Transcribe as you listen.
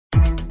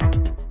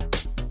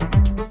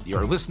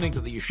You're listening to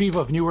the Yeshiva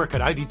of Newark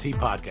at IDT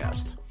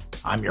podcast.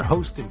 I'm your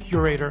host and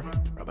curator,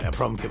 Rabbi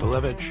Abram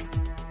Kibalevich,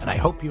 and I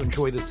hope you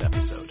enjoy this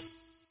episode.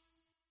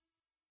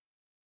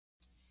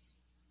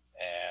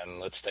 And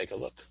let's take a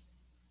look.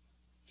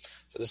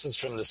 So this is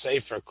from the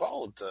Sefer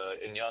called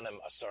Inyanim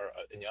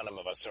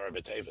of Asarah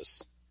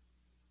BaTeves.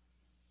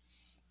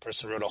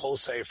 Person wrote a whole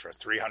Sefer,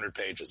 300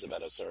 pages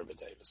about Asarah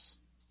BaTeves.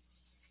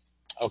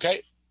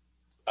 Okay.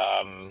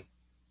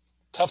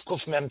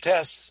 Tavkuf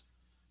Memtes.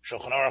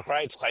 Shulchan Aruch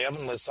writes,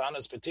 Chayavim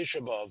Lisanas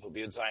B'Tisha B'Av,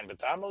 U'B'Yud Zayin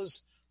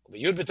B'Tammuz,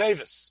 U'B'Yud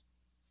BaTeves.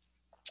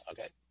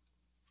 Okay.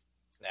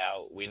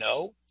 Now, we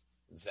know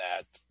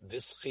that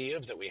this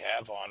chiyuv that we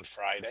have on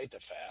Friday to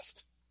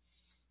fast,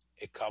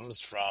 it comes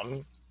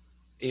from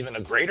even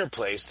a greater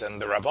place than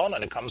the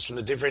Rabbanan. It comes from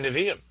the Divrei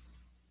Nevi'im.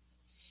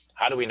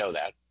 How do we know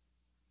that?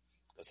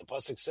 Because the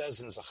pasuk says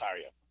in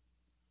Zechariah,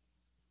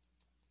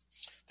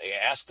 they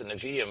asked the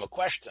Nevi'im a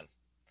question.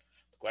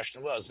 The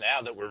question was,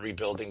 now that we're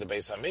rebuilding the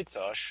Beis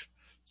HaMikdash,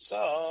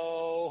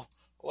 so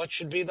what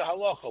should be the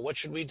halacha? What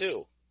should we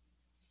do?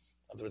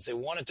 In other words, they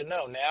wanted to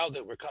know, now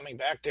that we're coming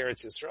back to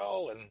Eretz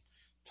Yisrael and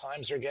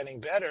times are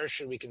getting better,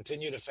 should we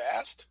continue to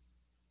fast?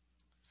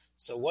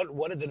 So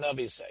what did the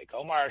Navi say?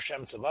 Omar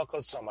Hashem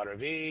tzavakot tzom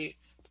haravi,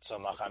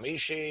 b'tzom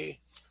hachamishi,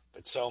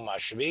 b'tzom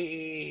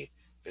hashvi'i,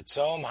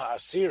 b'tzom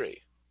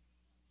ha'asiri.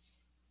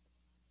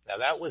 Now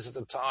that was at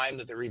the time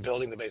that they're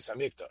rebuilding the Beis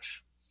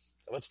HaMikdash.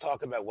 So let's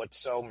talk about what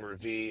Tzom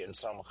Revi and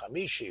Tzom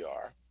Chamishi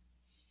are.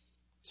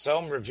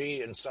 Tzom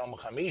Revi and Tzom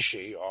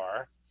Chamishi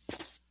are,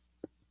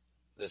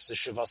 this is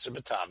Shavasar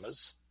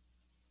B'Tammuz,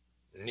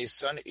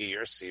 Nisan,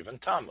 Iyar, Sivan,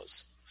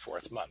 Tammuz,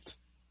 4th month.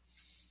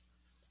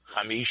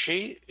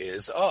 Chamishi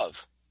is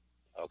of.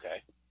 Okay.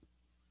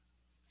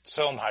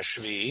 Tzom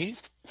Hashvi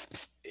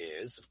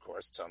is, of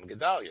course, Tzom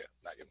Gedalia,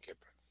 not Yom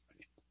Kippur.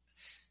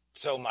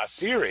 Tzom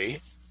Asiri,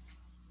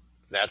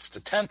 that's the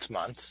 10th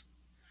month.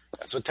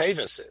 That's what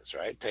Teves is,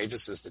 right?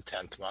 Teves is the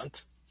 10th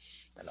month,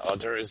 and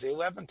Adar is the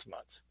 11th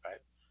month, right?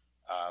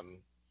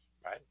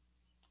 Right?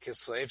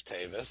 Kislev,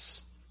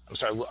 Teves. I'm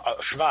sorry,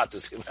 Shvat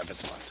is the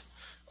 11th month.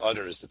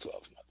 Adar is the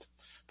 12th month.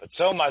 But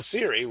Tzom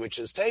Asiri, which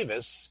is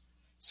Teves,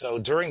 so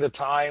during the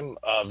time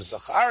of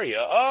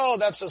Zechariah,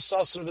 that's a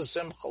Sasim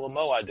V'Simcha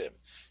L'Moadim.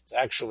 It's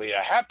actually a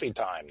happy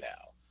time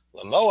now.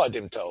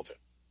 L'Moadim Tovim.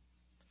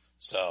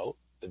 So,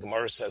 the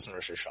Gemara says in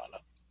Rosh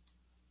Hashanah,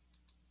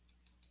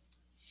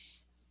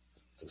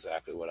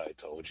 exactly what I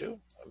told you.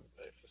 I'm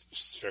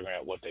just figuring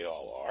out what they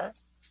all are.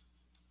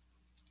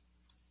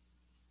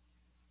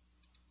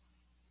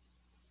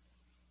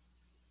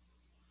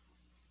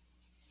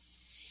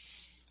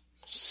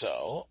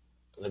 So,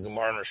 the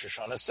Gemara in Rosh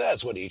Hashanah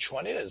says what each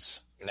one is.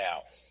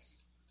 Now,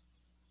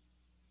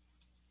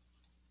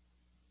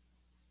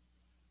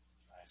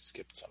 I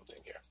skipped something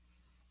here.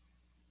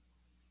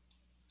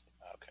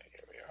 Okay,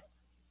 here we are.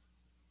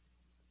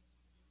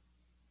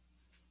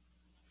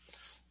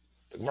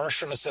 The Gemara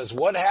Shana says,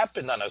 what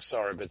happened on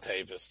Asarah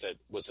BaTeves that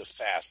was a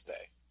fast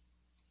day?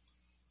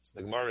 So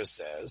the Gemara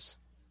says,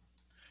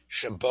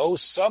 Shabo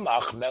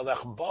Samach Melech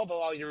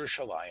Bavel al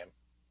Yerushalayim,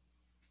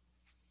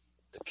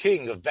 the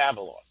king of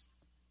Babylon.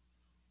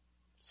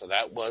 So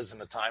that was in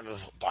the time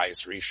of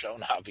Bayis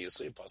Rishon,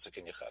 obviously, Pasuk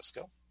in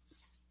Yecheskel,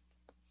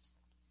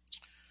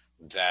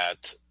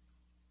 that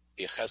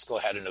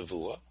Yecheskel had a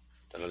nevuah,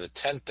 that on the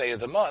 10th day of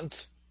the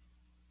month,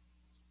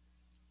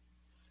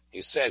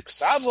 he said,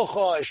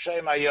 K'savucho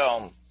Hashem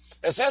HaYom,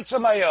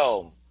 Esetzem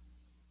HaYom.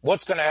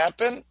 What's going to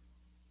happen?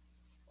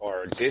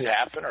 Or did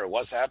happen, or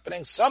was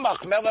happening?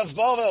 Samach Melech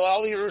Bovel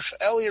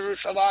El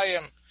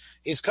Yerushalayim.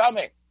 He's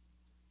coming.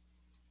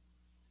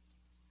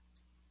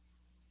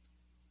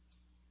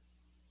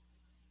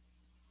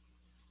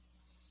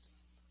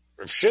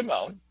 Rav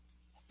Shimon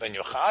ben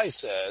Yochai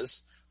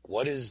says,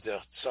 what is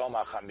the Tzom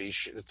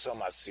HaChamish, the Tzom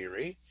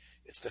HaSiri?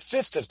 It's the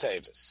 5th of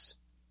Teves.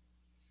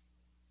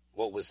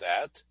 What was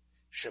that?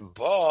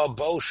 Sheba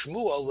bo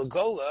Shmuel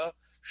legola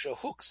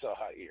shehuksa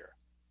ha'ir.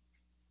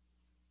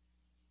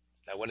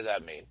 Now, what did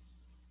that mean?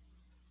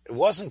 It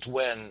wasn't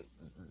when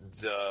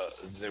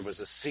there was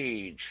a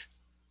siege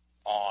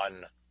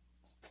on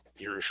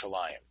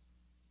Yerushalayim.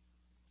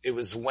 It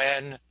was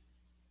when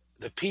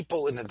the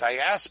people in the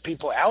diaspora,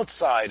 people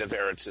outside of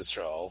Eretz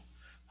Yisrael,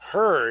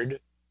 heard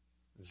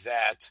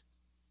that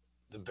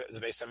the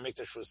Beis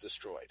HaMikdash was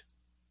destroyed.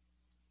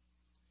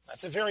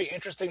 That's a very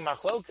interesting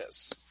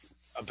machlokas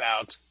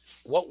about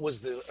what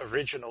was the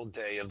original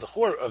day of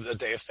the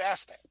day of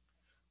fasting.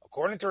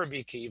 According to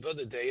Rabbi Akiva,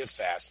 the day of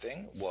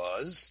fasting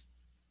was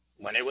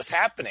when it was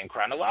happening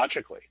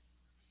chronologically.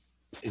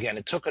 Again,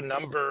 it took a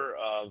number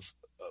of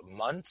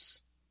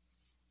months,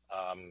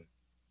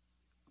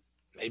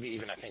 maybe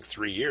even, I think,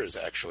 3 years,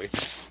 actually.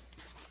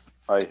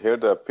 I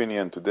heard the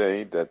opinion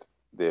today that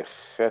the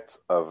Chet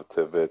of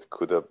Tevet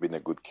could have been a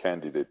good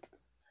candidate.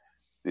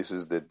 This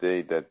is the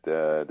day that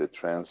they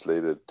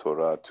translated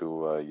Torah to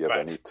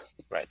Yavanit.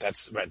 Right.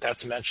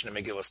 That's mentioned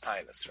in Megillas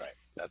Tainus. Right.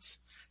 That's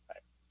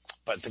right.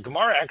 But the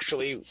Gemara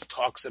actually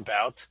talks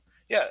about,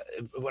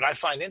 what I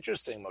find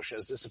interesting, Moshe,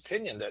 is this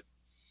opinion that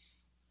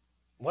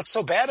what's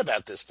so bad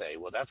about this day?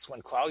 Well, that's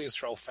when Klal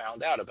Yisrael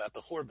found out about the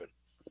Churban.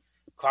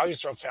 Klal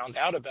Yisrael found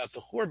out about the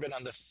Churban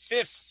on the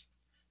 5th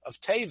of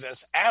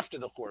Teves after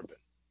the Churban.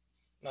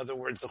 In other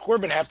words, the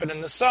Churban happened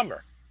in the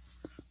summer,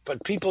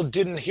 but people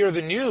didn't hear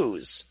the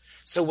news.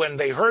 So when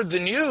they heard the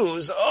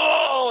news,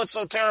 oh, it's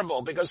so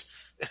terrible, because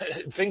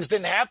things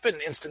didn't happen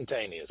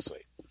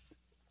instantaneously.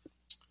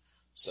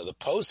 So the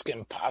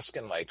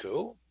paskin like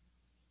who?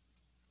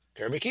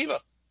 Rabbi Akiva.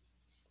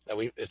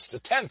 It's the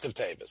 10th of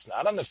Teves,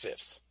 not on the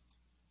 5th.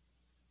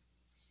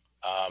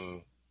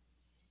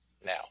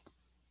 Now,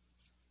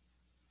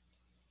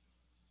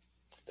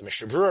 the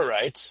Mishnah Berurah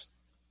writes,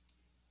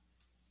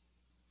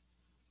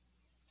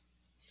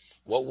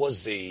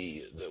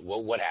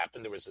 what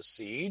happened? There was a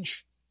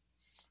siege.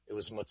 It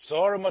was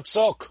Matzor and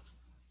Matzok.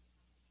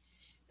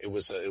 There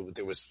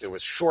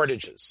was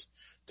shortages.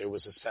 There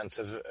was a sense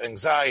of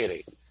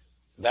anxiety.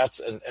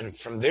 And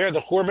from there the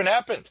Churban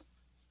happened.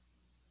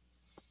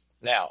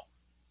 Now,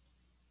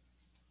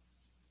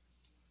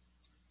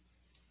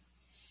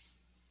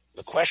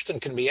 the question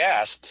can be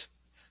asked,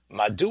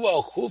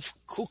 Madua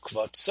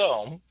kukva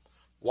tzom,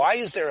 why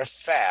is there a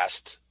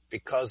fast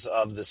because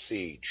of the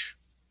siege?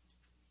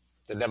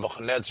 The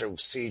Nebuchadnezzar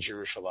siege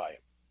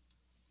Yerushalayim.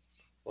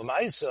 Well,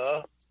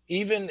 Ma'isa,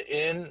 even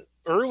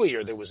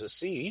earlier there was a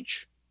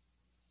siege,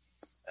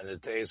 in the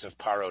days of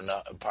Paro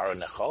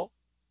Necho.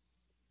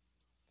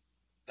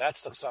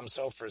 That's the Chassam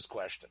Sofer's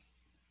question.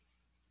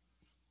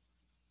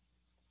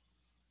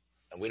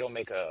 And we don't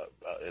make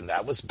and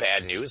that was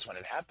bad news when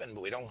it happened,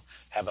 but we don't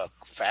have a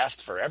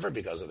fast forever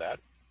because of that.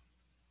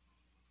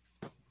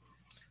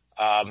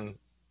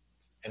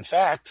 In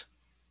fact,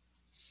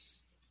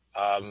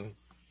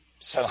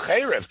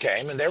 Sancheiriv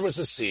came, and there was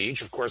a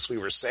siege. Of course, we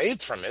were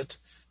saved from it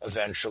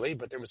eventually,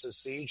 but there was a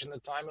siege in the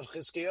time of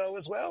Chizkiyahu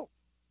as well.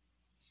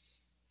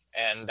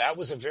 And that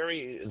was a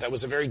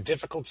very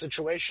difficult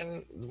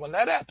situation when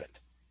that happened.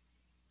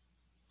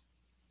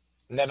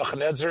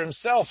 Nebuchadnezzar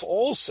himself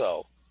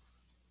also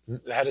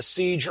had a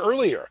siege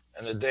earlier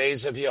in the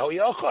days of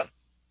Yehoiachin.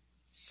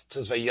 It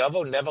says,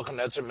 Vayavo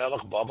Nebuchadnezzar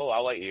melech Bavel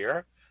ala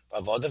ir,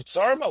 v'avodav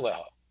tsar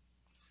maleha.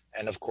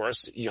 And of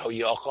course,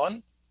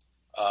 Yehoiachin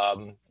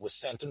was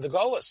sent into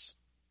Golus.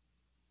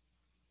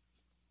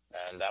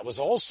 And that was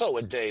also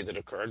a day that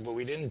occurred, but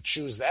we didn't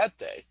choose that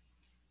day.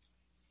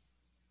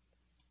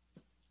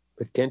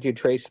 But can't you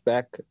trace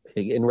back,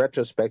 in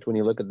retrospect, when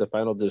you look at the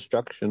final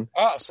destruction?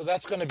 So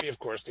that's going to be, of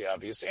course, the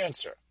obvious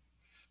answer.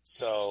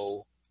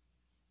 So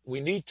we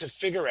need to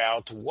figure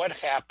out what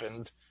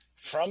happened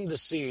from the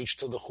siege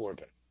to the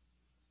Churban.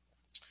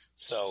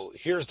 So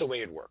here's the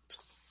way it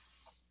worked.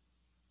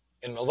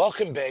 In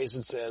Malachim Beis,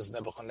 it says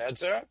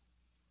Nebuchadnezzar,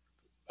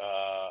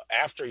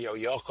 after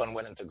Yehoiachin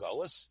went into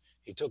Golus,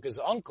 he took his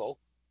uncle,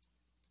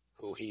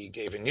 who he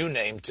gave a new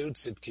name to,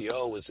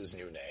 Tzidkiyahu was his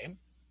new name,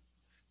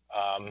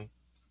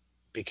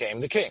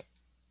 became the king.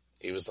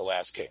 He was the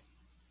last king.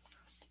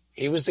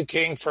 He was the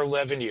king for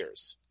 11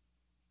 years.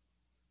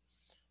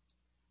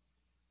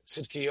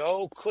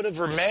 Tzidkiyahu could have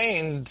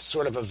remained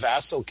sort of a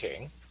vassal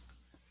king,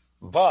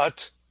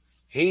 but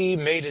he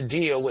made a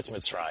deal with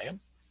Mitzrayim,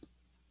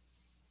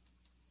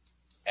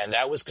 and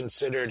that was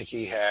considered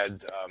he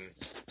had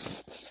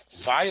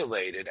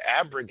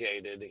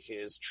abrogated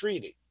his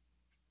treaty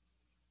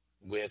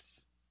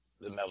with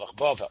the Melech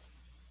Bava.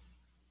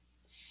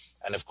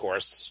 And of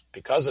course,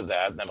 because of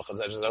that,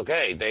 Nebuchadnezzar says,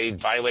 okay, they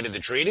violated the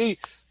treaty,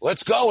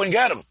 let's go and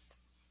get them.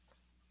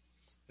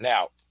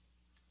 Now,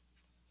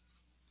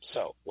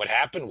 so what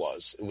happened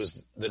was, it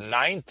was the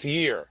 9th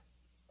year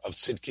of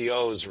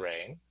Tzidkiyahu's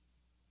reign,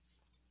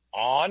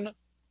 on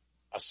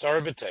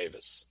Asarah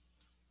BaTeves.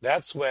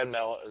 That's when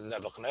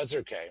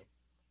Nebuchadnezzar came,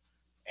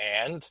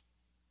 and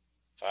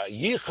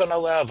Vayichan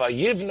aleh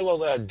vayivnu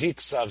aleh dik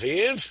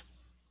saviv.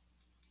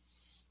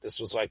 This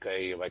was like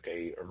a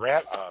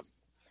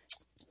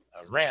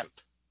ramp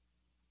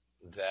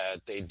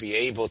that they'd be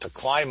able to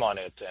climb on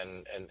it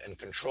and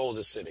control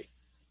the city.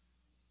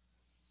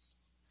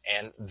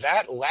 And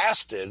that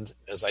lasted,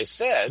 as I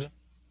said,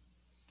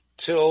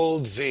 till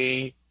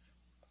the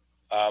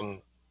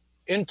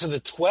into the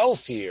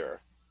 12th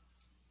year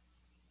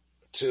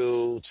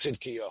to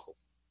Tzidkiyahu.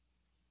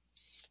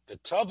 The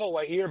Tava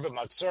wa'ir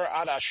b'matzor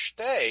ad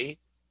ashtei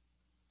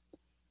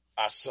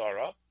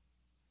Asarah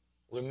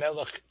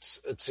l'melech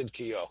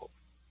Tzidkiyahu.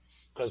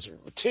 Because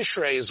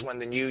Tishrei is when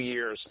the new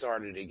year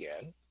started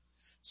again.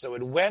 So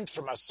it went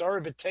from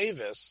Asarah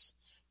BaTeves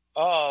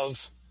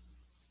of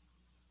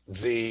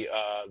the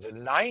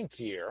 9th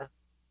year,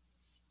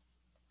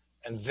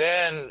 and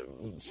then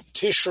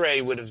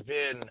Tishrei would have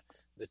been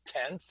the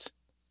 10th,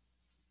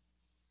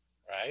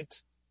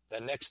 right? The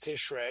next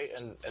Tishrei,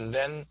 and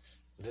then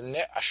the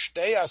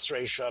Ashtei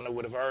Asrei Shana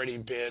would have already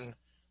been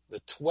the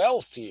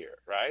 12th year,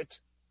 right?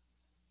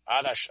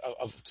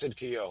 Of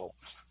Tzidkiyahu.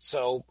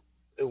 So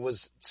it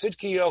was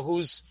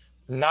Tzidkiyahu's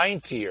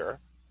 9th year.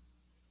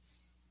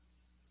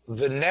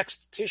 The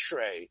next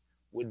Tishrei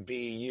would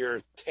be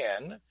year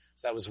 10.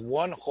 So that was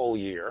one whole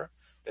year.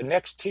 The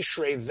next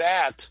Tishrei,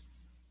 that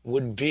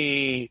would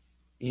be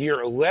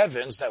year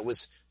 11. So that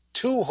was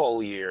 2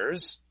 whole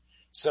years.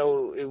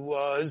 So it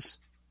was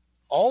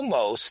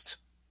almost,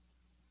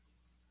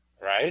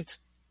 right?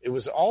 It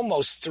was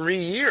almost 3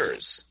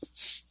 years.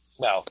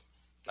 Well,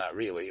 not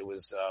really. It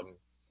was,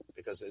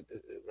 because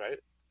right?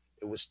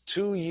 It was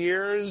 2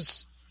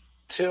 years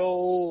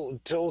till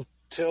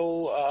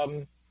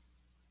Shavasar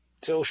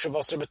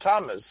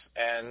B'Tammuz,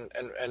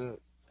 and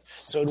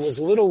so it was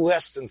a little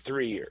less than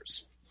 3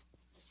 years.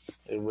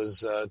 It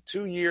was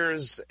 2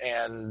 years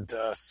and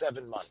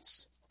 7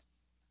 months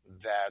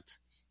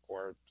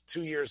or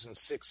 2 years and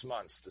 6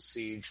 months the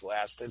siege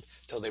lasted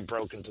till they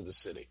broke into the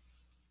city.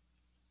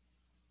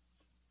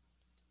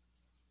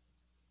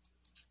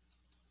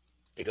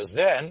 Because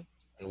then,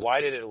 and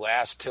why did it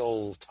last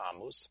till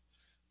Tammuz?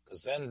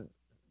 Because then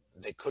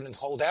they couldn't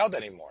hold out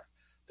anymore.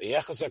 The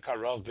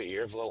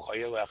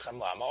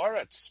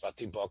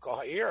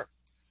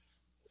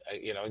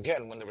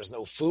again, when there was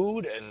no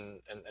food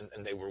and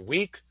they were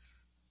weak,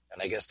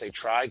 and I guess they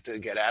tried to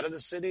get out of the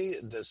city,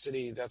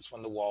 that's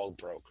when the wall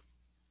broke.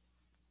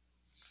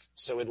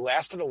 So it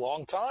lasted a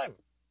long time.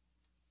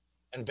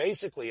 And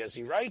basically, as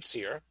he writes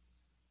here,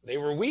 they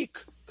were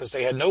weak because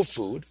they had no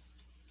food.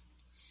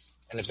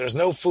 And if there's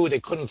no food, they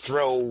couldn't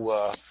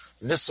throw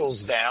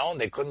missiles down.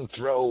 They couldn't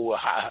throw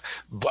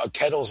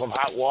kettles of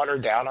hot water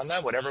down on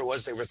them, whatever it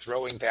was they were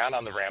throwing down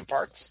on the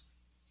ramparts.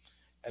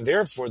 And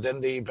therefore,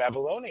 then the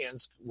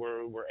Babylonians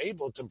were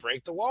able to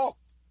break the wall.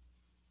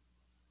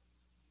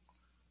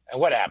 And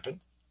what happened?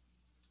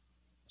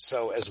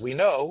 So, as we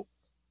know,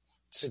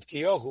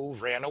 Tzidkiyahu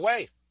ran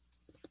away.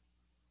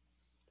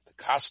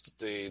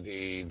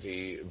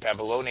 The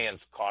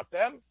Babylonians caught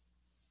them.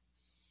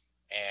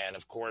 And,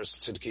 of course,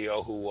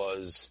 Tzidkiyahu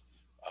was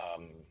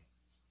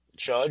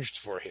judged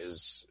for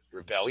his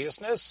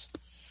rebelliousness.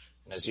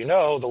 And as you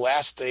know, the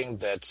last thing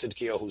that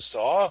Tzidkiyahu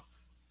saw,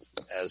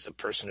 as a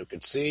person who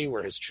could see,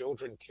 were his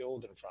children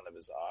killed in front of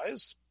his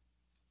eyes.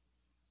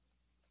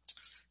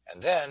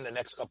 And then the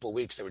next couple of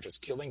weeks, they were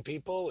just killing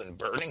people and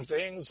burning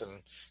things,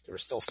 and there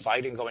was still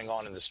fighting going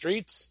on in the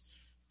streets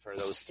for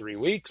those 3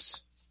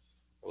 weeks.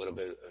 A little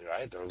bit,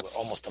 right?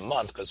 Almost a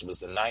month, because it was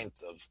the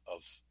 9th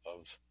of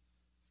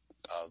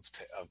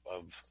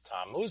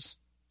Tammuz.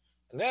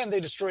 And then they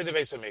destroyed the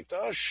Beis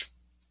HaMikdash.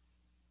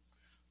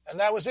 And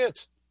that was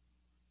it.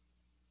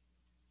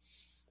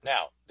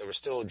 Now, there were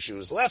still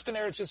Jews left in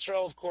Eretz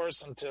Yisrael, of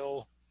course,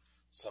 until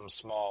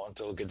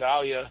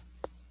Gedaliah.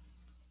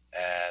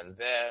 And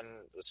then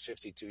it was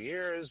 52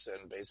 years,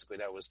 and basically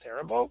that was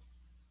terrible.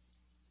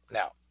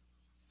 Now,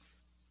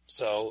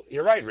 so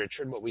you're right,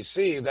 Richard. What we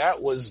see,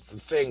 that was the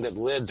thing that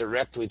led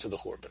directly to the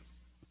Churban.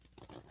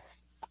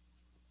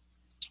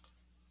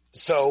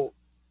 So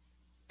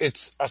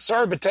it's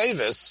Asarah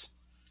BaTeves.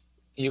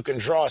 You can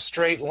draw a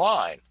straight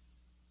line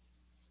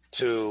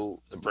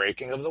to the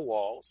breaking of the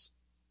walls,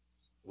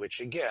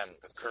 which again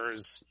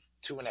occurs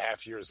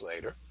 2.5 years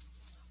later,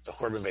 the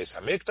Churban Beis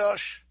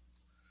HaMikdash,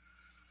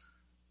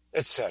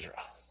 etc.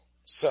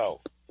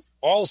 So,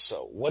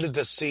 also, what did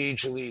the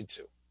siege lead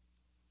to?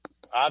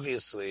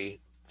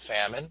 Obviously,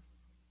 famine,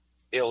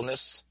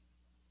 illness,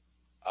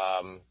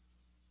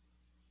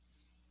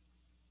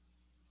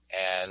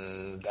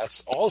 and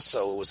that's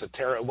also,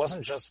 it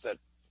wasn't just that,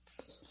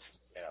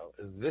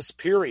 this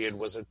period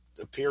was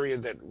a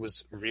period that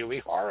was really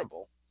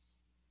horrible,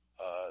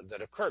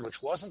 that occurred,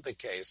 which wasn't the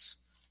case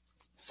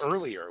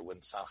earlier when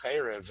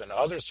Sancheriv and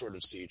other sort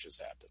of sieges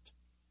happened.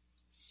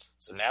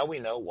 So now we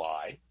know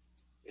why.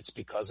 It's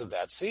because of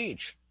that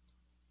siege.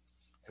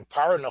 In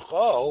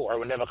Paranacho, or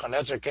when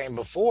Nebuchadnezzar came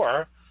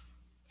before,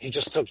 he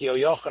just took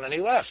Yochanan and he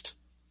left.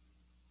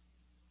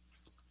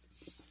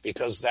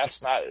 Because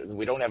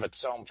we don't have a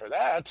tzom for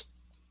that,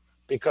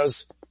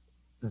 because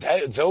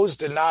those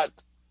did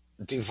not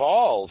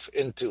devolve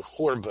into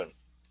Churban,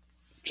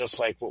 just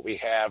like what we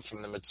have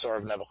from the Mitzvah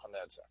of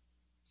Nebuchadnezzar.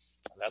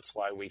 And that's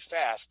why we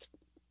fast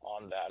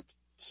on that.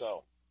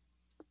 So,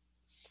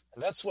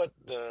 and that's what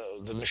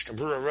the Mishnah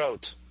Berurah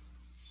wrote.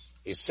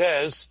 He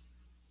says,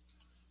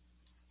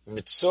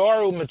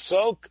 Mitzor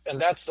u'mitzok,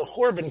 and that's the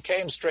Churban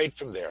came straight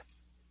from there.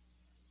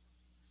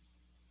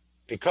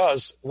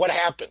 Because what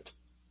happened?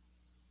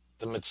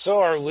 The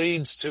Mitzor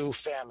leads to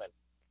famine.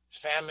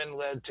 Famine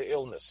led to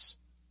illness,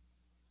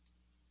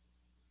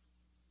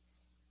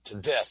 to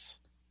death,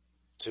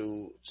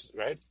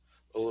 right?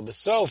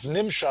 U'lebesof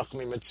nimshach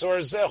mi Mitzor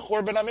zeh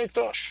Churban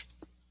HaMikdash.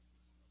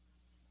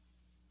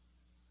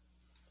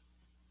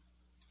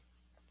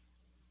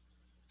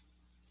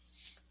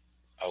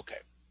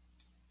 Okay.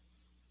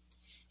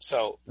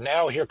 So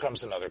now here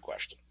comes another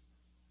question.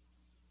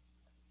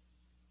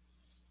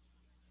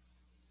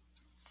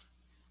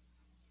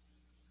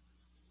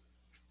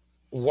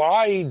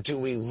 Why do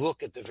we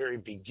look at the very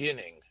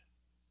beginning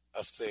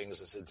of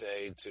things as a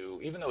day to,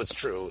 even though it's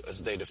true,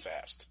 as a day to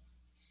fast?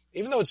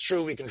 Even though it's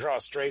true, we can draw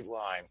a straight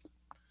line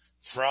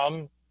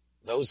from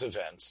those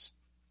events.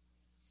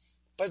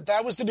 But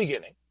that was the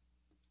beginning.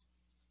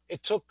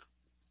 It took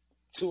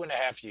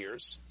 2.5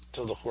 years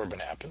till the Churban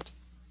happened.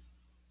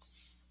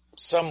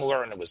 Some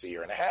learn it was 1.5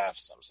 years,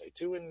 some say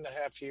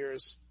 2.5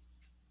 years.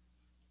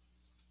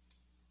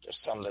 There's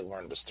some that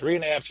learned it was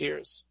 3.5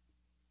 years.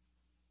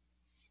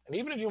 And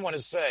even if you want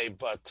to say,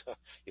 but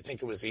you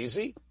think it was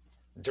easy?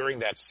 During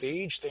that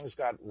siege, things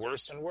got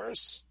worse and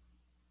worse.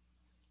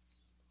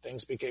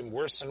 Things became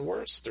worse and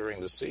worse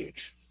during the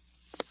siege.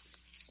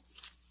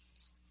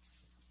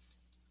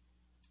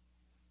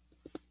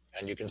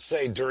 And you can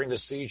say during the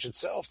siege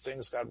itself,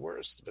 things got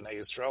worse. The Bnei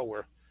Yisrael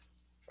were,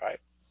 right?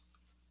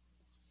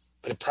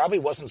 But it probably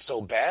wasn't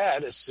so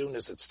bad as soon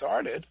as it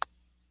started.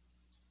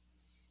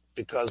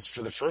 Because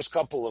for the first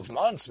couple of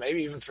months,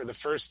 maybe even for the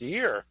first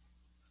year,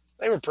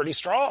 they were pretty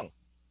strong.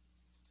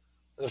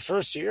 The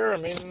first year,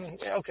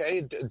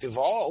 it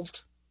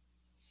devolved.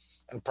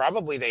 And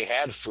probably they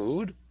had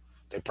food.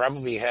 They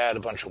probably had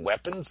a bunch of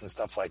weapons and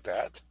stuff like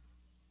that.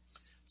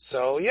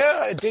 So,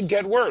 yeah, it did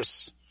get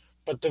worse.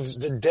 But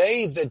the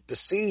day that the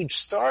siege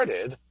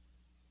started,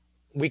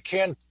 we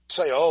can't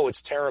say, oh,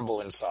 it's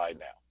terrible inside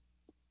now.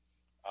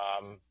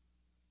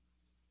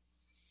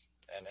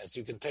 And as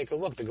you can take a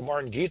look, the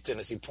Gemara in Gittin,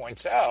 as he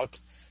points out,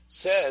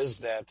 says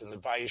that in the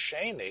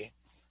Bayesheni,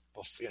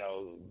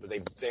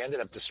 they ended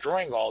up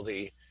destroying all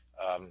the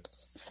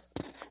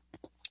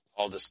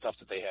stuff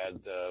that they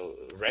had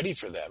ready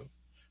for them,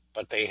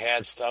 but they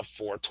had stuff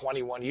for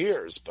 21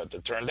 years. But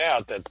it turned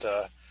out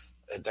that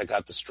that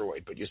got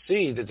destroyed. But you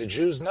see that the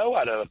Jews know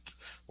how to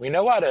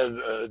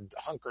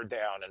hunker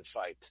down and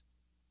fight.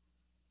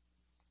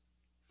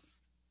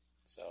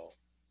 So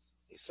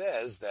he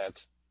says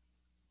that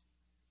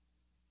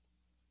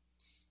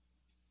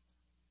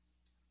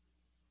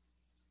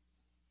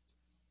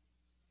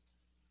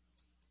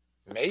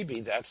maybe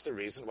that's the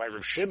reason why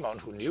Rav Shimon,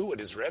 who knew what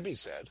his Rebbe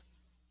said,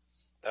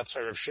 that's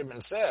why Rav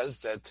Shimon says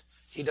that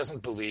he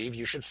doesn't believe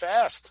you should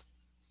fast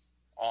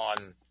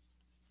on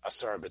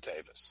Asarah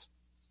BaTeves.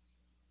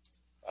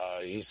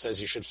 He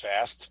says you should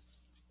fast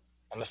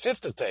on the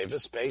 5th of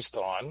Teves based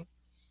on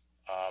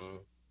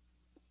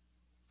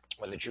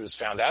when the Jews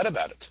found out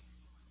about it.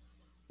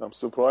 I'm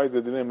surprised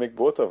they didn't make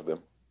both of them.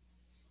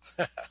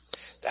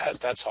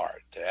 That's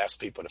hard to ask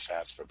people to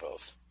fast for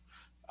both.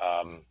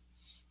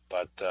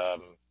 But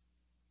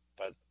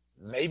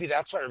maybe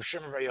that's why Rav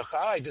Shimon Bar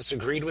Yochai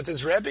disagreed with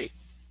his Rebbe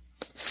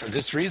for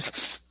this reason.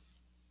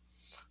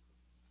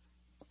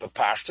 But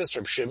Pashtus,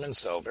 Rav Shimon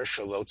Sover,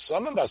 Shalot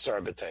Samim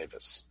Asarah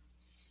BaTeves.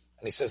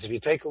 And he says, if you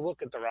take a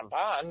look at the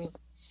Ramban,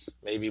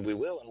 maybe we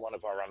will in one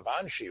of our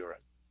Ramban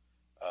shiurim,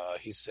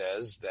 he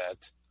says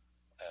that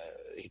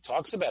he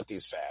talks about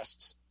these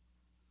fasts,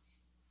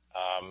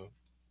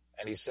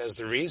 and he says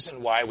the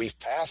reason why we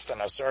fast on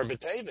Asarah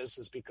BaTeves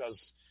is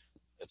because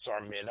it's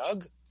our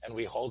minhag, and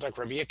we hold like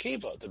Rabbi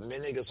Akiva. The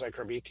minhag is like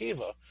Rabbi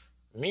Akiva,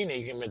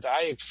 meaning in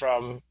medayik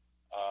from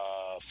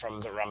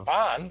the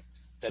Ramban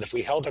that if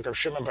we held like Rav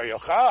Shimon Bar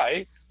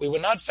Yochai, we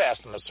would not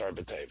fast on Asarah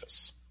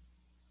BaTeves.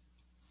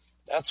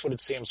 That's what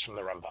it seems from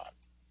the Ramban.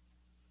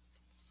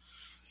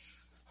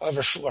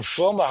 However,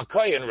 Shlomo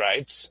HaKayin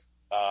writes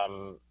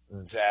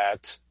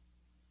that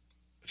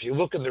if you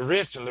look at the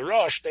Rif and the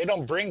Rosh, they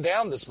don't bring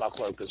down this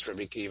machlokas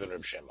Rabbi Akiva and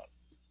Reb Shimon.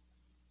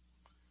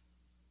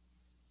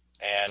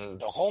 And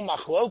the whole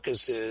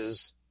machlokas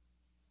is,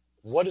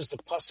 what is the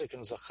pasuk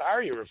in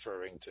Zechariah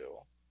referring to?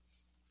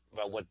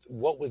 About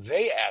what were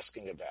they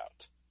asking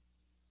about?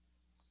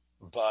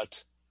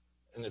 But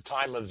in the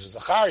time of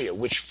Zechariah,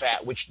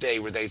 which day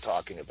were they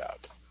talking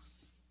about?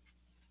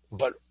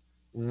 But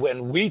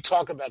when we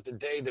talk about the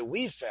day that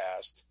we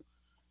fast,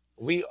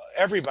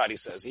 everybody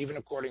says, even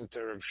according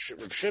to Rav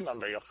Shimon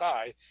Bar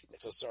Yochai,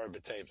 it's Asarah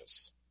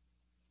BaTeves.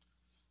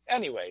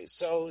 Anyway,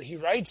 so he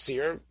writes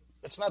here,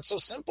 it's not so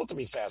simple to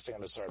be fasting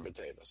on Asarah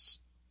BaTeves.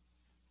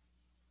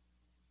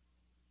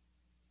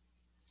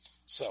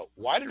 So,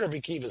 why did Rabbi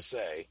Akiva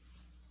say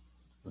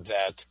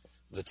that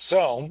the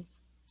tzom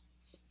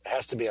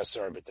has to be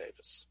Asarah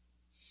BaTeves?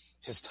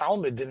 His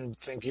Talmud didn't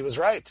think he was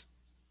right.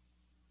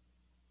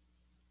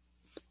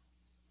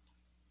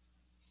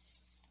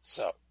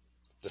 So,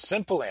 the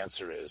simple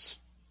answer is,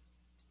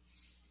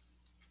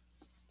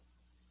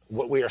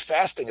 what we are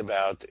fasting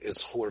about is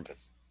churban.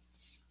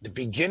 The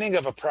beginning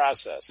of a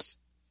process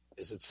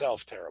is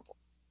itself terrible.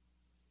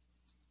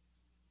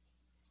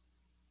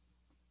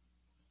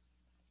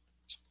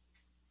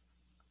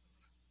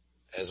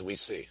 As we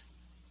see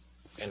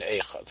in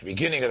Eicha, the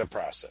beginning of the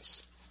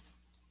process.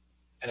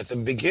 And if the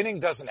beginning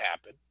doesn't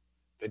happen,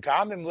 the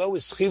Gamim Lo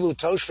is Chivu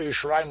Tosh for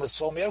Yisrael was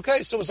told me,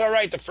 okay, so it was all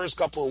right the first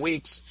couple of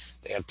weeks.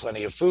 They had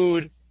plenty of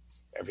food.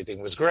 Everything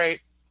was great.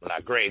 Well,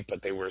 not great,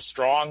 but they were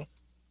strong.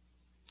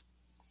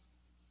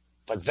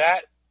 But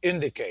that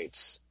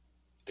indicates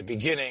the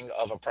beginning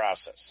of a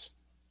process.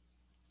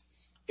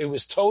 It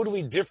was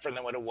totally different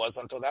than what it was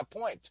until that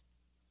point.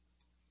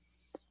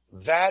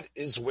 That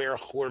is where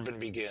Churban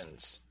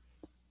begins.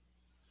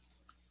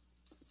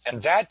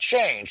 And that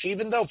changed,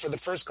 even though for the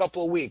first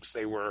couple of weeks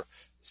they were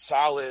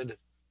solid,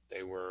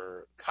 they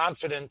were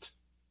confident.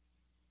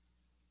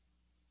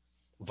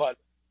 But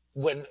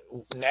when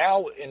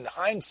now in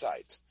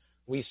hindsight,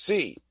 we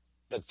see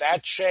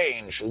that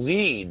change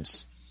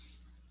leads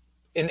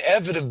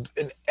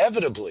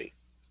inevitably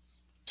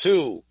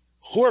to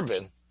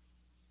Churban,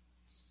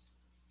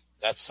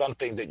 That's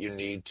something that you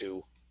need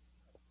to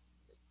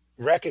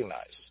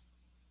recognize.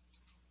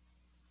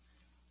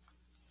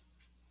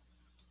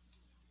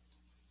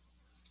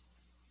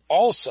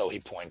 Also, he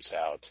points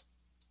out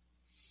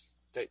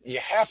that you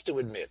have to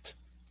admit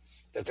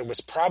that there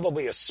was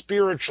probably a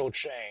spiritual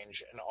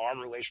change in our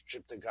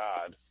relationship to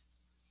God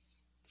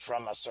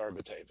from Asarah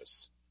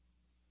BaTeves.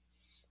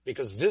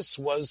 Because this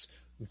was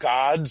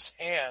God's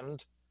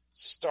hand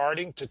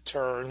starting to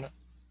turn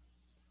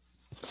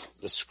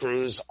the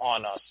screws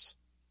on us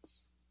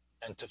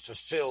and to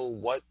fulfill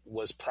what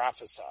was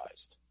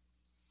prophesied.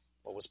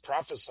 What was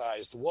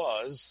prophesied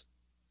was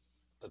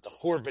that the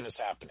Churban is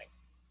happening.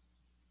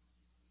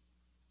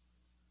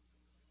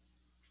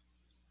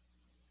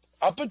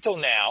 Up until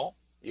now,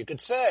 you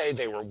could say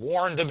they were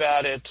warned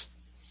about it,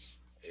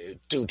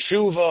 do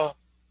tshuva.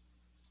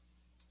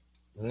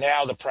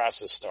 Now the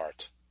process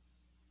starts.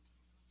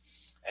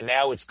 And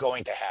now it's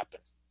going to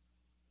happen.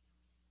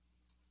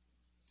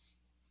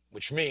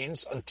 Which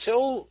means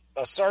until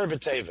Asarah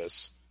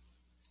BaTeves,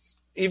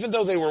 even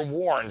though they were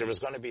warned there was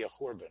going to be a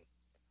Churban,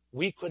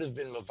 we could have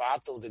been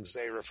mevatel the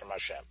gzeira from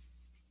Hashem.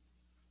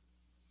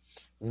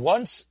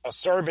 Once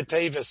Asarah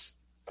BaTeves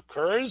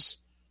occurs,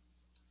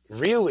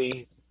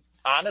 really,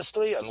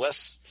 honestly,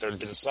 unless there had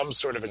been some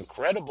sort of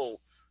incredible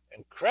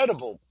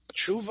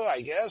tshuva,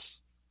 I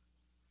guess,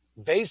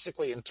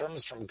 basically in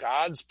terms from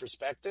God's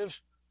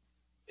perspective,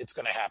 it's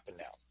going to happen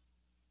now.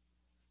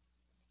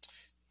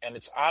 And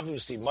it's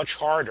obviously much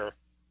harder,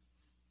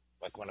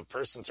 like when a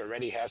person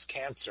already has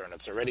cancer and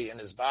it's already in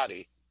his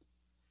body,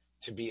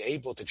 to be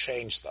able to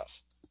change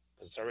stuff.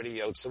 Because it's already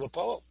yotze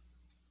l'poel.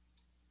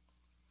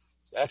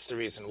 That's the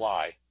reason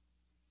why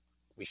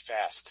we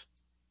fast.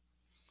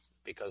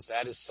 Because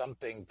that is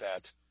something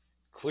that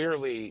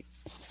clearly,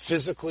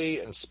 physically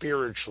and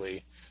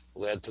spiritually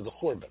led to the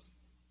Churban.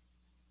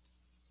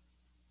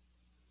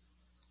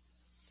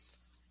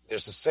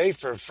 There's a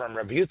sefer from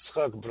Rabbi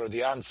Yitzchak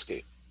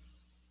Brodiansky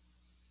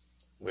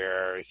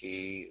where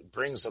he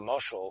brings a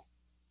moshel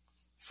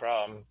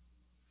from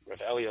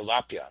Rav Elia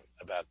Lapyan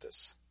about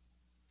this.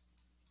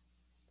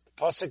 The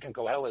pasuk in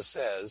Koheles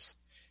says,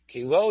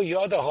 "Ki lo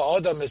yoda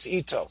ha'adam es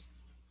ito."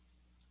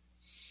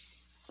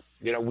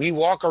 We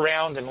walk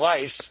around in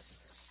life,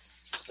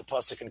 the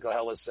pasuk in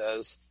Koheles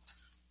says,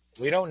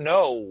 we don't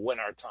know when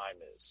our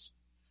time is.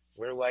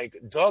 We're like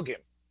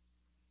dogim,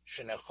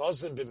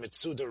 shenechazim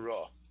b'mitzuda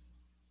ra.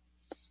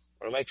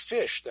 We're like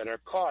fish that are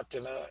caught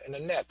in a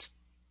net.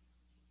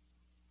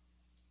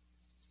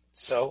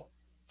 So,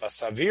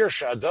 vasavir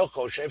sha'adol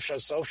choshev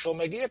sha'sof shel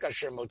megiach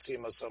kasher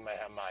motzim oso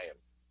mehamayim.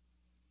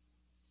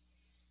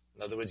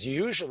 In other words, you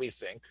usually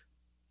think,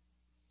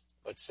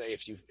 let's say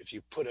if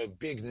you put a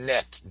big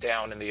net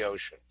down in the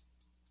ocean,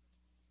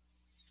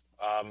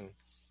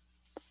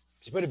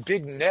 if you put a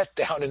big net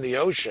down in the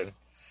ocean,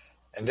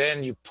 and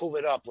then you pull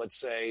it up, let's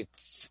say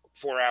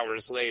 4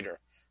 hours later,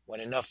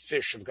 when enough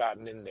fish have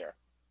gotten in there,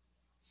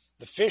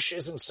 the fish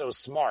isn't so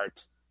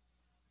smart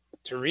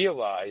to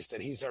realize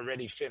that he's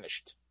already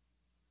finished.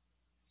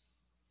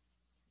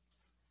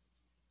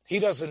 He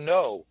doesn't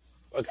know.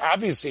 Like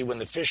obviously, when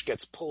the fish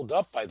gets pulled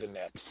up by the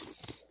net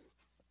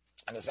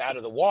and is out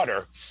of the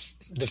water,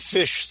 the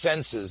fish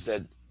senses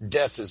that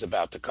death is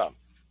about to come.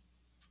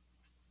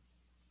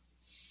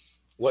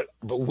 But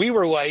we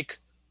were like,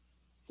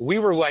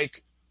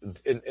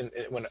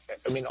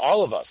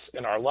 all of us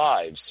in our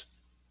lives,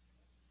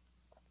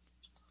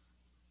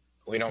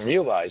 we don't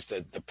realize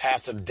that the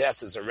path of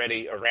death is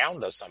already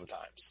around us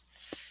sometimes.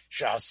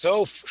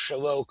 Sha'asof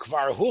shelo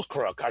kvar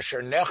hukra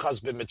kasher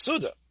nechaz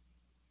b'mitzuda.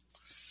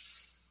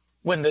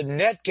 When the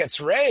net gets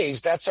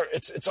raised,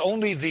 it's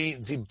only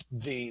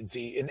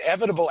the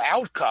inevitable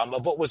outcome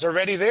of what was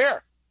already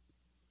there.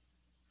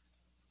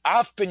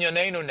 Af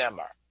binyanenu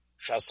nemar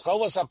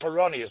shascholas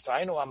aparonius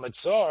tainu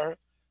hamitzor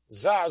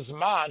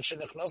zazman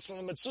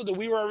shenichnosim l'mitzuda.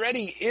 We were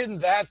already in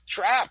that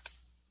trap,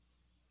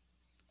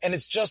 and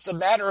it's just a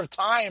matter of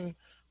time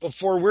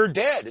before we're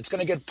dead. It's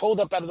going to get pulled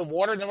up out of the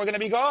water, and then we're going to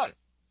be gone.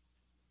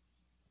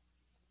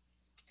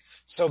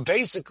 So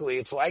basically,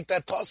 it's like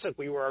that pasuk.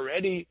 We were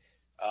already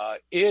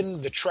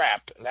in the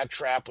trap, and that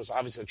trap was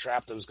obviously the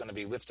trap that was going to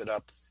be lifted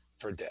up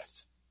for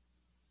death.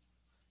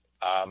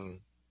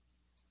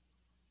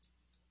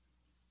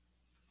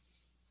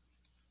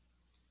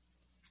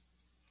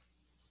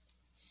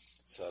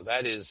 So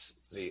that is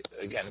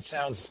again, it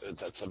sounds,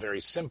 that's a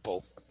very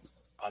simple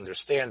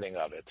understanding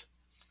of it.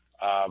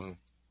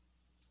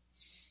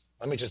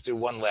 Let me just do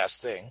one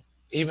last thing.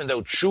 Even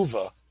though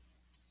tshuva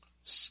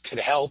could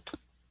help,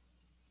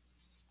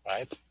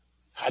 right?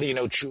 How do you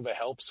know tshuva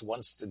helps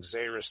once the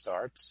gzeira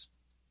starts?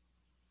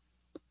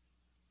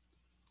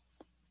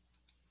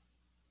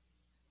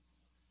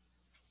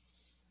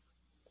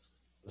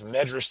 The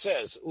Medrash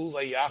says,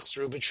 Ula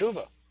yachzru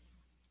b'tshuva.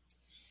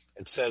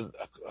 It said,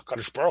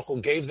 HaKadosh Baruch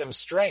Hu gave them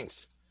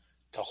strength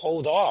to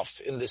hold off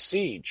in the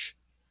siege.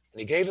 And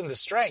he gave them the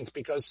strength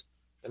because,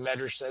 the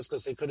Medrash says,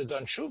 because they could have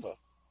done tshuva.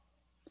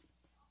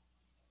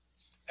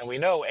 And we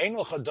know, Ein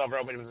l'cha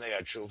davar omed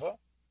b'nei tshuva.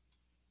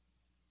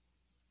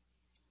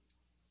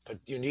 But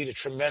you need a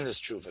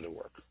tremendous tshuva to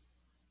work.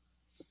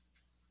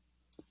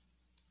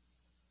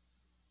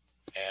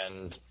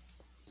 And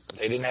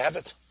they didn't have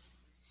it.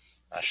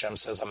 Hashem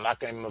says, I'm not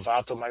going to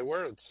mavato my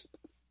words.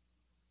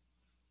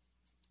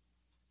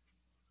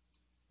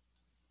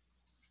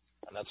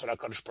 And that's what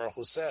HaKadosh Baruch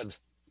Hu said.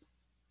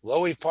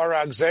 Lo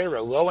ipara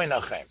gzeira, lo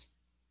enachem.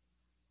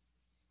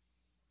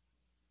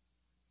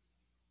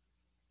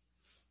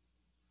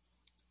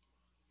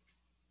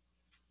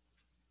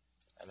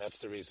 And that's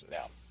the reason.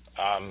 Now,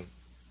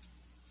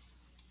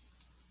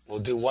 we'll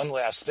do one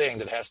last thing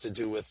that has to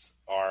do with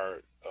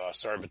our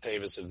Asarah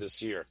BaTeves of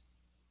this year.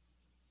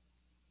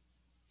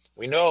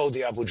 We know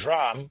the Abu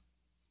Dram,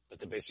 that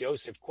the Beis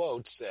Yosef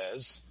quote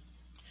says,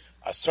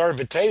 Asarah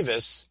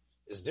BaTeves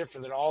is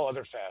different than all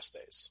other fast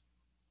days.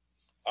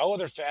 All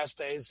other fast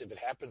days, if it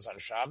happens on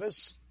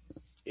Shabbos,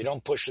 you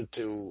don't push it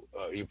to,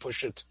 you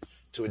push it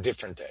to a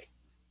different day,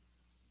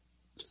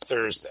 to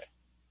Thursday,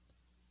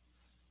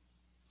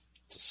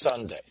 to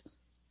Sunday.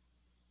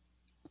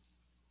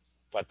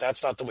 But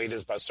that's not the way it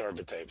is by Asarah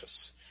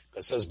BaTeves.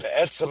 It says,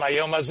 Be'etzem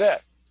HaYom HaZeh,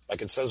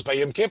 like it says by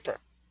Yom Kippur.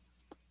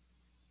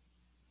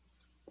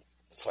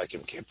 It's like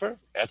Yom Kippur,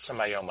 Etzem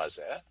HaYom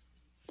HaZeh.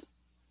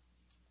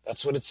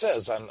 That's what it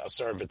says on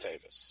Asarah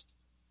BaTeves.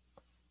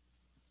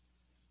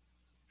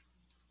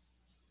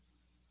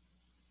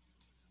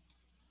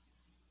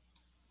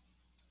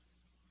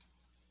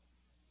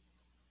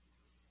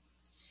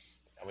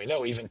 And we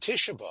know even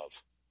Tisha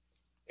B'Av,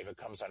 if it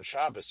comes on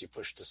Shabbos, you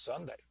push to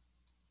Sunday.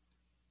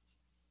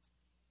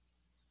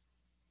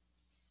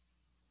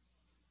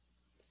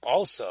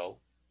 Also,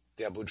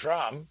 the Abu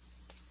Dram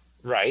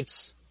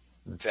writes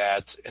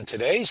that in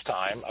today's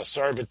time,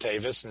 Asarah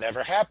BaTeves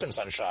never happens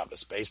on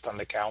Shabbos based on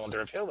the calendar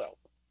of Hillel.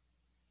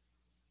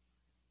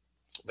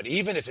 But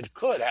even if it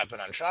could happen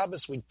on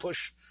Shabbos, we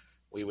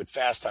would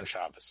fast on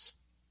Shabbos.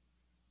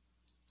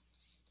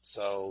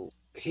 So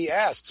he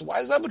asks, why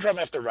does Abu Dram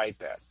have to write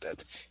that?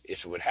 That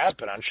if it would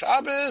happen on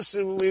Shabbos,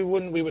 we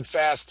would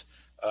fast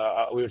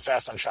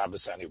on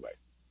Shabbos anyway.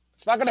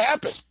 It's not going to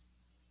happen.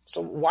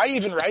 So why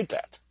even write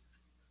that?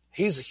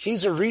 He's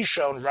a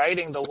Rishon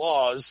writing the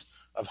laws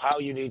of how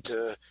you need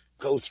to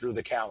go through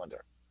the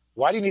calendar.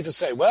 Why do you need to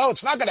say, well,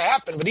 it's not going to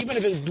happen, but even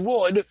if it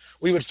would,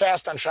 we would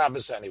fast on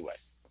Shabbos anyway?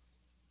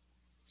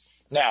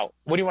 Now,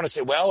 what do you want to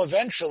say? Well,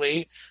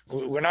 eventually,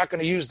 we're not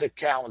going to use the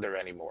calendar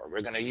anymore.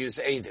 We're going to use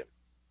Eidim.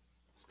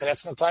 And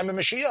that's the time of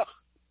Mashiach.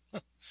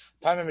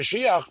 Time of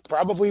Mashiach,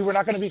 probably we're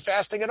not going to be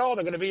fasting at all.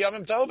 They're going to be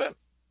Yomim Tovim.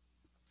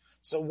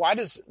 So why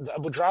does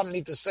Abu Dram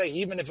need to say,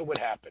 even if it would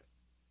happen?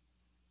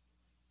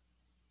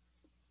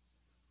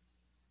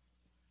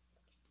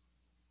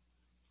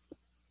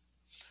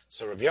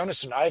 So Rabbi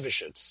Yonason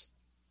Ivashitz,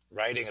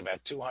 writing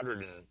about 200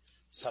 and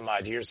some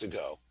odd years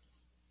ago,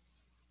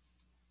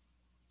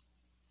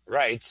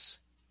 writes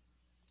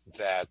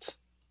that,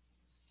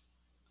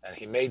 and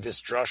he made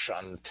this drush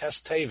on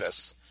Tes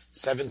Teves,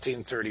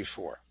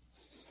 1734.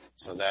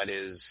 So that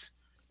is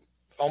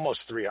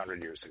almost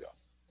 300 years ago.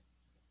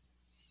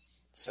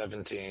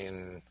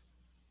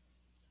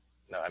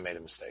 I made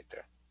a mistake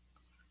there.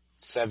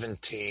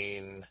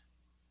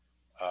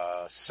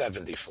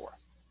 1774.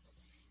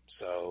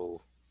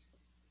 So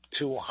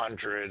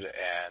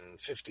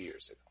 250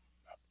 years ago,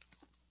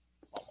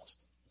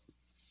 almost.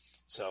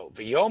 So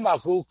V'yom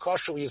Ahu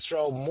Kosher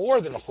Yisrael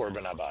more than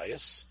Churban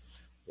Abayis.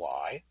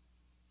 Why?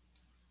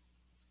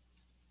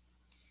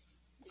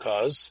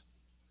 Because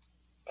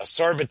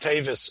Asarah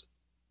BaTeves,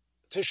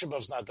 Tisha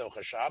B'Av's not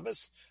Docha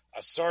Shabbos.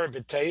 Asarah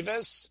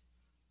BaTeves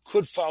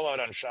could fall out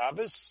on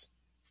Shabbos,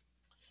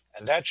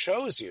 and that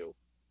shows you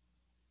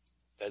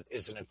that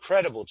is an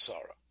incredible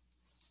tzara.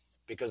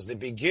 Because the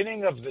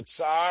beginning of the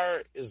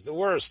tsar is the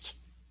worst.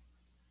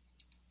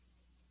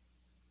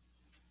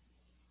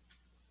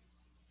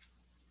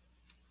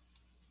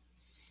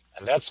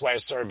 And that's why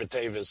Asarah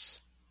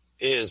BaTeves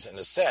is, in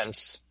a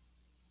sense,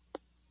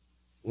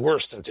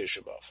 worse than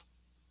Tisha B'Av.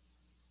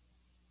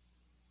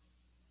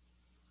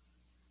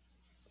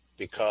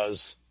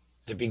 Because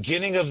the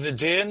beginning of the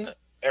din,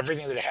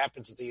 everything that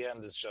happens at the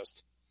end is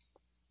just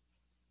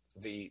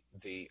the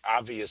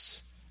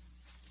obvious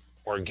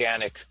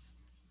organic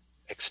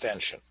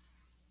extension.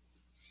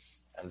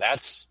 And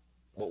that's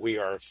what we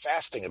are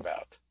fasting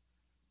about,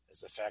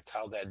 is the fact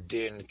how that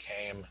din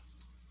came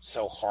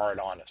so hard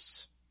on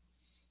us.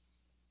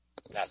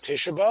 Now,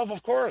 Tisha B'Av,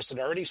 of course, it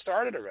already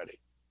started already.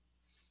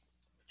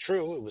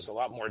 True, it was a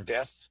lot more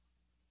death,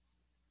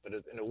 but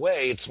in a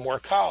way, it's more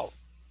kal.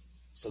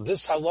 So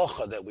this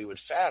halacha that we would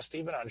fast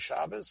even on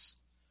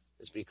Shabbos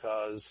is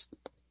because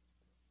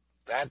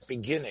that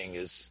beginning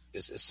is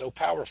so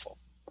powerful.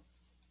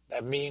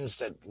 That means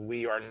that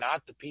we are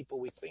not the people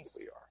we think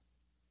we are.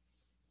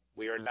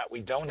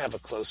 We don't have a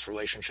close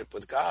relationship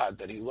with God,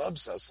 that He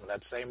loves us in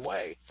that same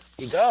way.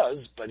 He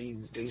does, but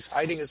He's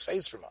hiding His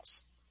face from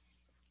us.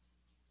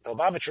 The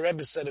Lubavitcher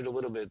Rebbe said it a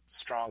little bit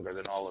stronger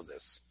than all of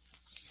this.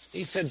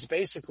 He said it's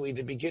basically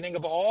the beginning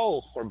of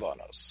all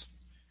Churbanos.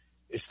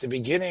 It's the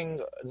beginning,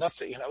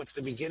 it's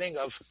the beginning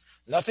of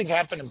nothing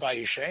happened in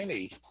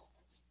Bayesheni,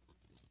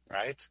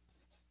 right?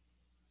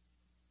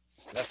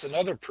 That's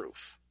another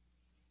proof.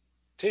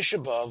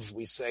 Tisha B'Av,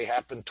 we say,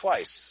 happened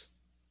twice.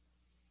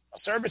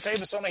 Asarah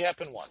BaTeves only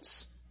happened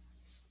once.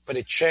 But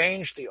it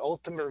changed the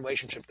ultimate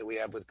relationship that we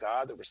have with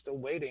God that we're still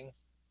waiting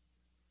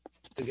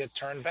to get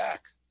turned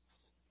back.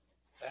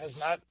 That has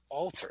not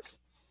altered.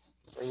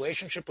 The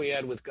relationship we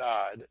had with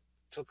God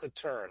took a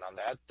turn on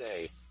that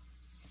day,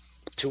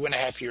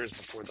 2.5 years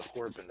before the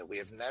Churban, that we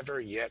have never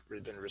yet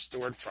been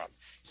restored from.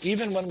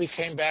 Even when we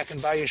came back in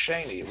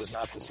Bayesheni, it was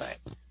not the same.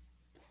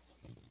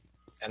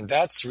 And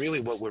that's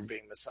really what we're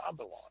being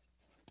misabel on.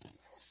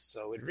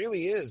 So it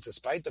really is,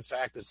 despite the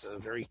fact it's a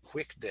very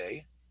quick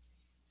day.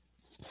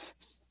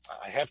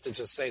 I have to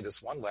just say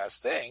this one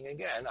last thing.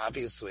 Again,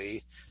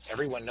 obviously,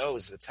 everyone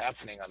knows that it's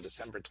happening on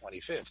December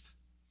 25th.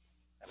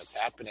 And it's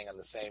happening on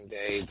the same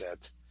day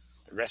that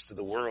the rest of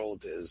the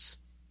world is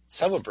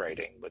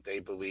celebrating what they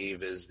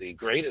believe is the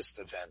greatest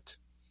event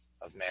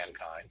of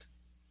mankind.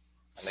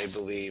 And they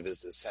believe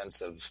is the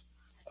sense of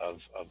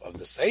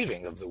the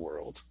saving of the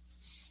world.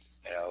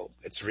 You know,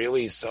 it's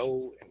really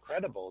so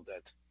incredible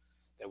that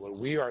what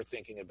we are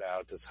thinking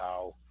about is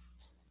how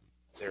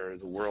the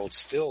world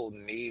still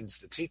needs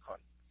the tikkun.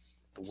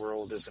 The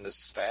world is in a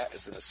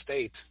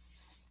state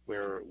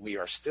where we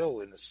are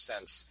still, in a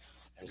sense,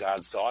 in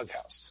God's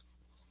doghouse.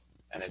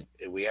 And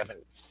we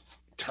haven't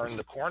turned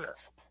the corner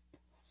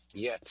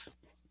yet.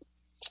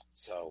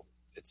 So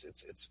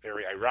it's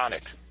very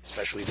ironic,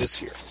 especially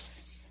this year,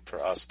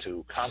 for us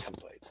to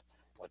contemplate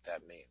what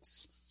that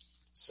means.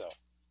 So.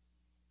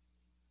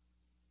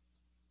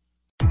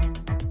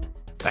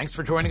 Thanks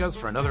for joining us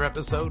for another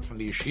episode from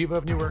the Yeshiva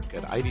of Newark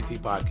at IDT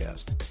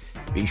Podcast.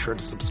 Be sure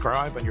to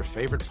subscribe on your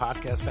favorite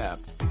podcast app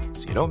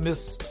so you don't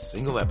miss a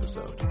single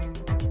episode.